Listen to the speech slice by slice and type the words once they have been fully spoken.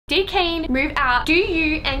Did Kane move out? Do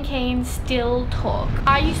you and Kane still talk?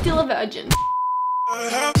 Are you still a virgin?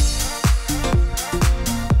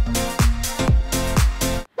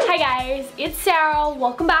 Hi guys, it's Sarah.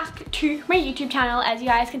 Welcome back to my YouTube channel. As you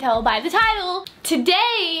guys can tell by the title,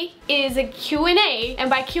 today is a Q&A, and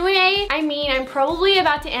by Q&A I mean I'm probably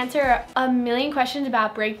about to answer a million questions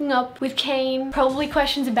about breaking up with Kane, probably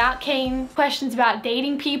questions about Kane, questions about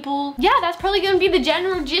dating people. Yeah, that's probably gonna be the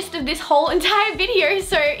general gist of this whole entire video.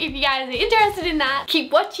 So if you guys are interested in that,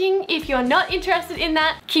 keep watching. If you're not interested in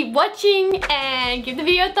that, keep watching and give the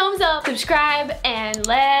video a thumbs up, subscribe, and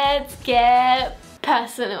let's get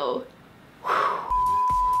personal.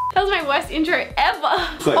 That was my worst intro ever.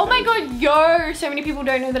 Like, oh my god, yo, so many people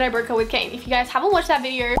don't know that I broke up with Kane. If you guys haven't watched that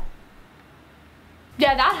video,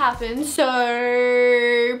 yeah, that happened.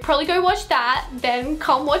 So probably go watch that, then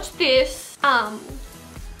come watch this. Yeah,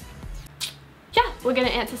 we're gonna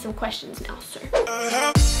answer some questions now. So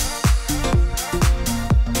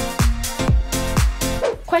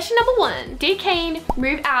question number 1, did Kane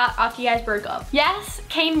move out after you guys broke up? Yes,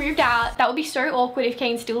 Kane moved out. That would be so awkward if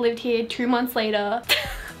Kane still lived here 2 months later.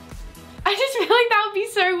 I just feel like that would be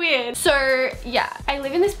so weird. So yeah, I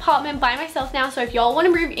live in this apartment by myself now, so if y'all want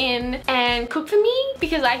to move in and cook for me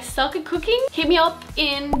because I suck at cooking, hit me up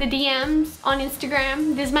in the DMs on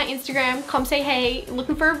Instagram. This is my Instagram. Come say hey.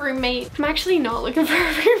 Looking for a roommate. I'm actually not looking for a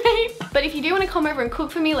roommate, but if you do want to come over and cook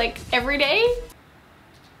for me like every day,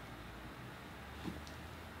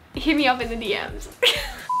 hit me up in the DMs.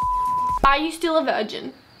 Are you still a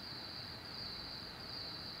virgin?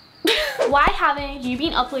 Why haven't you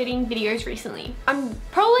been uploading videos recently?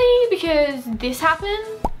 Probably because this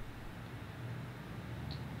happened.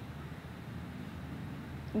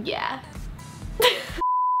 Yeah.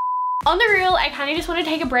 On the real, I kind of just want to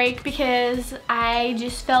take a break because I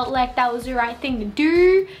just felt like that was the right thing to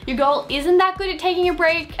do. Your girl isn't that good at taking a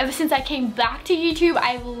break. Ever since I came back to YouTube,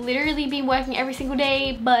 I've literally been working every single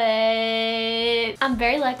day, but I'm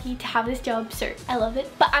very lucky to have this job, so I love it.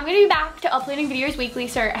 But I'm gonna be back to uploading videos weekly,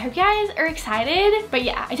 so I hope you guys are excited. But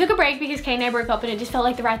yeah, I took a break because Kane and I broke up and it just felt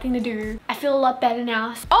like the right thing to do. I feel a lot better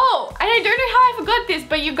now. Oh, and I don't know how I forgot this,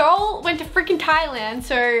 but your girl went to freaking Thailand,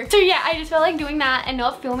 so yeah, I just felt like doing that and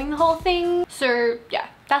not filming the whole thing. So yeah,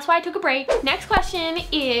 that's why I took a break. Next question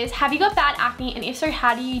is, have you got bad acne, and if so,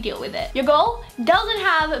 how do you deal with it? Your girl doesn't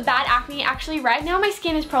have bad acne. Actually, right now my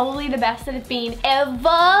skin is probably the best that it's been ever.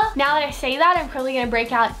 Now that I say that, I'm probably gonna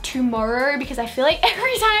break out tomorrow because I feel like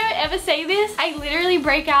every time I ever say this, I literally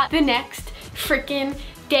break out the next freaking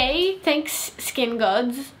day. Thanks, skin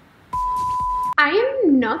gods. I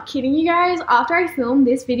am not kidding you guys. After I filmed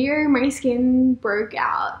this video, my skin broke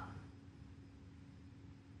out.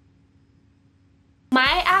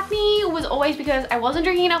 My acne was always because I wasn't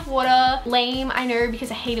drinking enough water. Lame, I know, because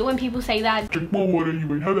I hate it when people say that. Drink more water, you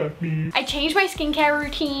won't have acne. I changed my skincare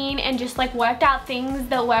routine and just like worked out things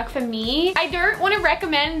that work for me. I don't want to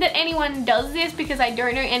recommend that anyone does this because I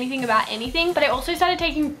don't know anything about anything, but I also started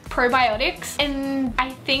taking probiotics, and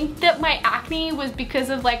I think that my acne was because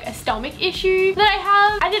of like a stomach issue that I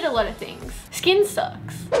have. I did a lot of things. Skin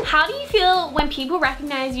sucks. How do you feel when people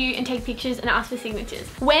recognize you and take pictures and ask for signatures?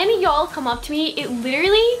 When y'all come up to me, it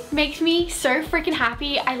literally makes me so freaking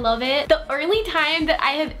happy. I love it. The only time that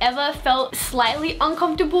I have ever felt slightly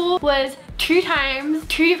uncomfortable was 2 times.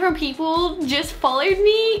 2 different people just followed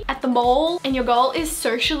me at the mall, and your girl is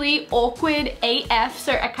socially awkward AF,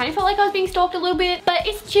 so I kind of felt like I was being stalked a little bit, but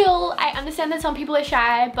it's chill. I understand that some people are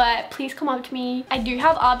shy, but please come up to me. I do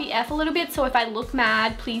have RBF a little bit, so if I look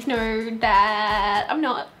mad, please know that I'm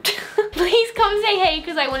not. Please come say hey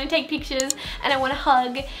because I want to take pictures and I want to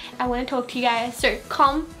hug. I want to talk to you guys, so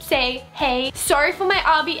come say hey. Sorry for my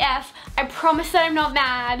RBF. I promise that I'm not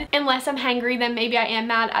mad. Unless I'm hangry, then maybe I am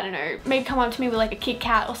mad. I don't know. Maybe come up to me with like a Kit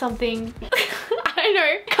Kat or something. I don't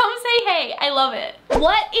know. Come say hey. I love it.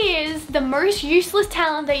 What is the most useless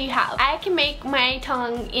talent that you have? I can make my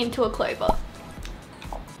tongue into a clover.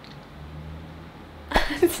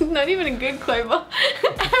 It's not even a good clover.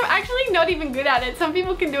 I'm actually not even good at it. Some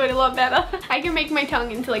people can do it a lot better. I can make my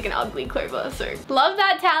tongue into like an ugly clover, so love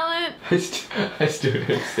that talent. I still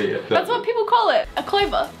don't see it. That's what people call it, a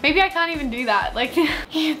clover. Maybe I can't even do that. Like,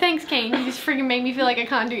 yeah, thanks Kane. You just freaking made me feel like I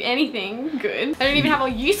can't do anything good. I don't even have a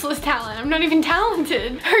useless talent. I'm not even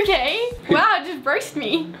talented. Okay? Wow, just roast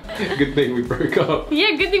me. Good thing we broke up.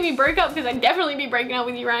 Yeah, good thing we broke up because I'd definitely be breaking up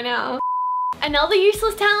with you right now. Another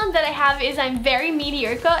useless talent that I have is I'm very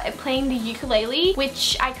mediocre at playing the ukulele,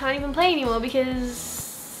 which I can't even play anymore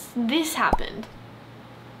because this happened.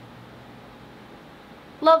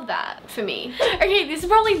 Love that for me. Okay, this is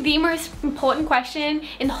probably the most important question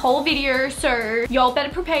in the whole video, so y'all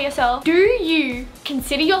better prepare yourself. Do you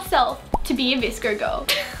consider yourself to be a visco girl?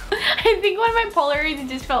 I think one of my Polaroids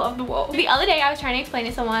just fell off the wall. The other day I was trying to explain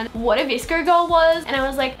to someone what a visco girl was, and I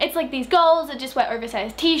was like, it's like these girls that just wear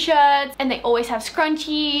oversized t-shirts and they always have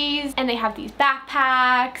scrunchies and they have these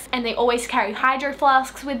backpacks and they always carry hydro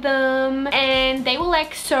flasks with them, and they were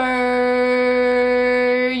like, so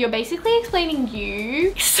you're basically explaining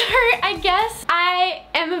you. So I guess I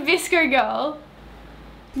am a visco girl.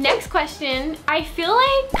 Next question. I feel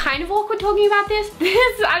like kind of awkward talking about this.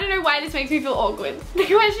 I don't know why this makes me feel awkward. The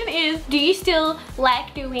question is, do you still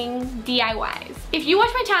like doing DIYs? If you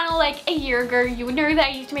watched my channel like a year ago, you would know that I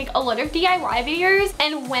used to make a lot of DIY videos,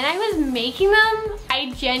 and when I was making them,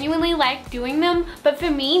 I genuinely liked doing them. But for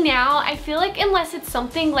me now, I feel like unless it's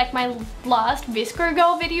something like my last visco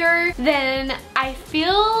girl video, then I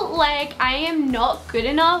feel like I am not good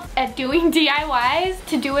enough at doing DIYs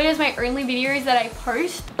to do it as my only videos that I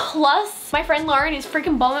post. Plus, my friend Lauren is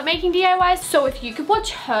freaking bomb at making DIYs, so if you could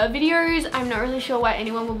watch her videos, I'm not really sure why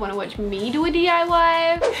anyone would want to watch me do a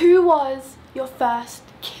DIY. Who was your first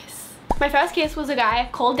kiss? My first kiss was a guy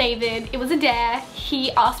called David. It was a dare.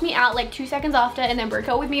 He asked me out like 2 seconds after and then broke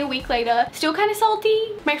up with me a week later. Still kind of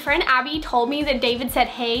salty. My friend Abby told me that David said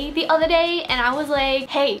hey the other day, and I was like,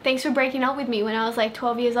 hey, thanks for breaking up with me when I was like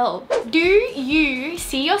 12 years old. Do you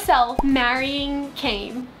see yourself marrying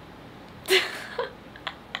Kane?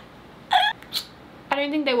 I don't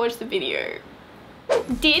think they watched the video.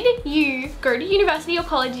 Did you go to university or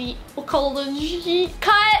college?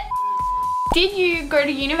 Cut! Did you go to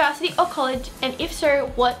university or college, and if so,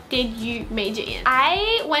 what did you major in?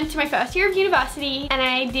 I went to my first year of university and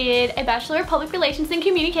I did a Bachelor of Public Relations and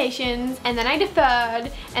Communications, and then I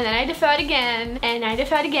deferred, and then I deferred again, and I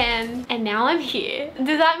deferred again, and now I'm here.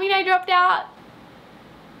 Does that mean I dropped out?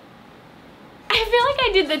 I feel like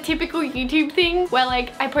I did the typical YouTube thing where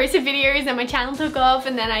like I posted videos and my channel took off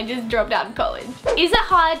and then I just dropped out of college. Is it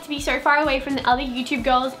hard to be so far away from the other YouTube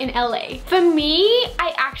girls in LA? For me,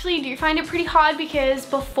 I actually do find it pretty hard because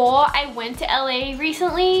before I went to LA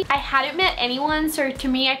recently, I hadn't met anyone, so to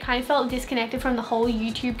me I kind of felt disconnected from the whole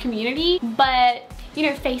YouTube community. But you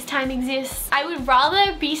know, FaceTime exists. I would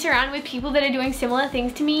rather be surrounded with people that are doing similar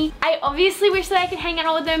things to me. I obviously wish that I could hang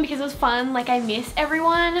out with them because it was fun, like I miss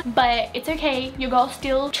everyone, but it's okay. Your girl's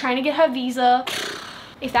still trying to get her visa.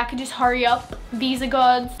 If that could just hurry up, visa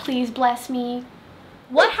gods, please bless me.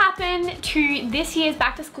 What happened to this year's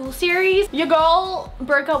back to school series? Your girl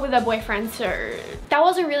broke up with her boyfriend, so that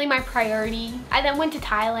wasn't really my priority. I then went to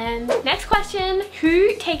Thailand. Next question,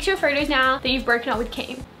 who takes your photos now that you've broken up with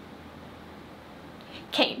Kane?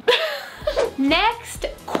 Kane. Next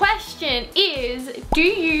question is, do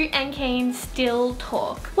you and Kane still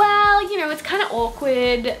talk? Well, you know, it's kind of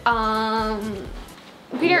awkward.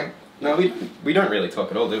 We don't really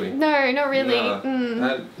talk at all, do we? No, not really.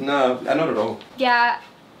 No, not at all. Yeah,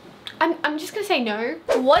 I'm just gonna say no.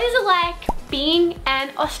 What is it like being an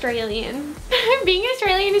Australian? Being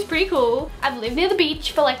Australian is pretty cool. I've lived near the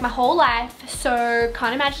beach for like my whole life, so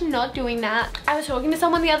can't imagine not doing that. I was talking to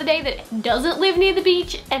someone the other day that doesn't live near the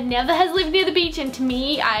beach and never has lived near the beach, and to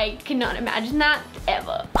me, I cannot imagine that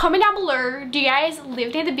ever. Comment down below, do you guys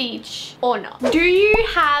live near the beach or not? Do you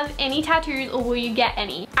have any tattoos or will you get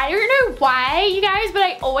any? I don't know why, you guys, but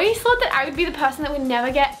I always thought that I would be the person that would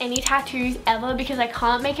never get any tattoos ever because I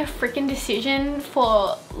can't make a freaking decision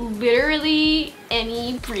for literally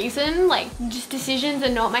any reason. Like, just decisions are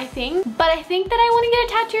not my thing. But I think that I want to get a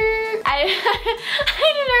tattoo. I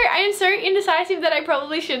don't know. I am so indecisive that I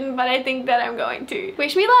probably shouldn't, but I think that I'm going to.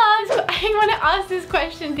 Wish me luck. So I want to ask this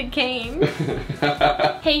question to Kane.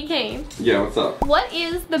 Hey Kane. Yeah, what's up? What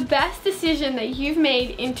is the best decision that you've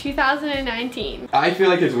made in 2019? I feel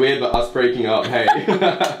like it's weird that us breaking up, hey.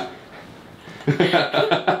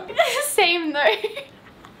 Same though.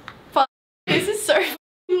 Fuck. This is so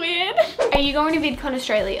weird. Are you going to VidCon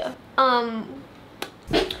Australia? I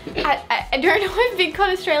don't know if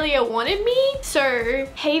VidCon Australia wanted me, so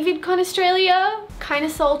hey VidCon Australia, kind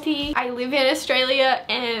of salty. I live in Australia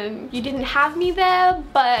and you didn't have me there,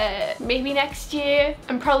 but maybe next year.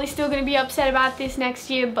 I'm probably still gonna be upset about this next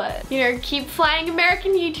year, but you know, keep flying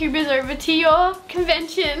American YouTubers over to your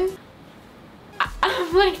convention.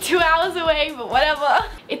 I'm like 2 hours away, but whatever.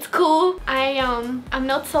 It's cool. I'm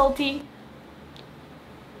not salty.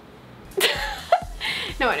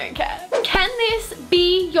 No, I don't care. Can this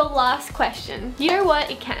be your last question? You know what?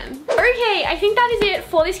 It can. Okay, I think that is it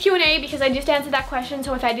for this Q&A because I just answered that question.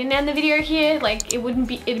 So if I didn't end the video here, like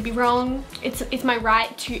it'd be wrong. It's my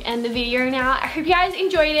right to end the video now. I hope you guys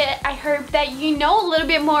enjoyed it. I hope that you know a little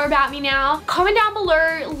bit more about me now. Comment down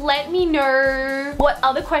below. Let me know what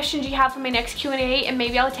other questions you have for my next Q&A, and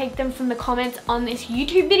maybe I'll take them from the comments on this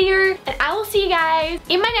YouTube video. And I will see you guys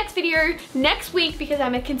in my next video next week because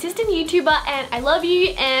I'm a consistent YouTuber and I love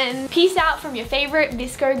you, and peace out from your favorite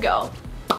VSCO girl.